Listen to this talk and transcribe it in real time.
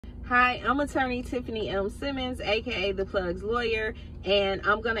Hi, I'm attorney Tiffany M. Simmons, aka The Plugs Lawyer, and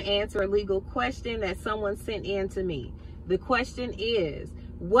I'm going to answer a legal question that someone sent in to me. The question is,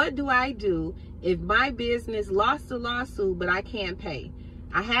 what do I do if my business lost a lawsuit but I can't pay?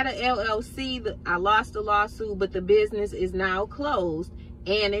 I had an LLC, I lost a lawsuit, but the business is now closed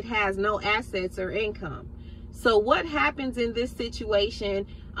and it has no assets or income. So what happens in this situation?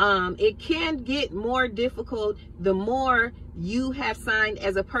 It can get more difficult the more you have signed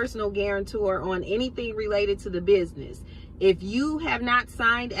as a personal guarantor on anything related to the business. If you have not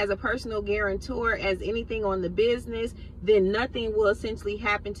signed as a personal guarantor as anything on the business, then nothing will essentially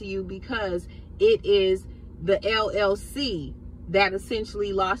happen to you because it is the LLC that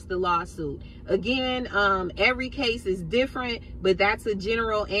essentially lost the lawsuit. Again, every case is different, but that's a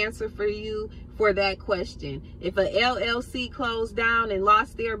general answer for you for that question. If a LLC closed down and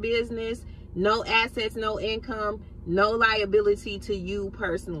lost their business, no assets, no income, no liability to you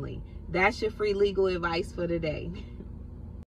personally. That's your free legal advice for today.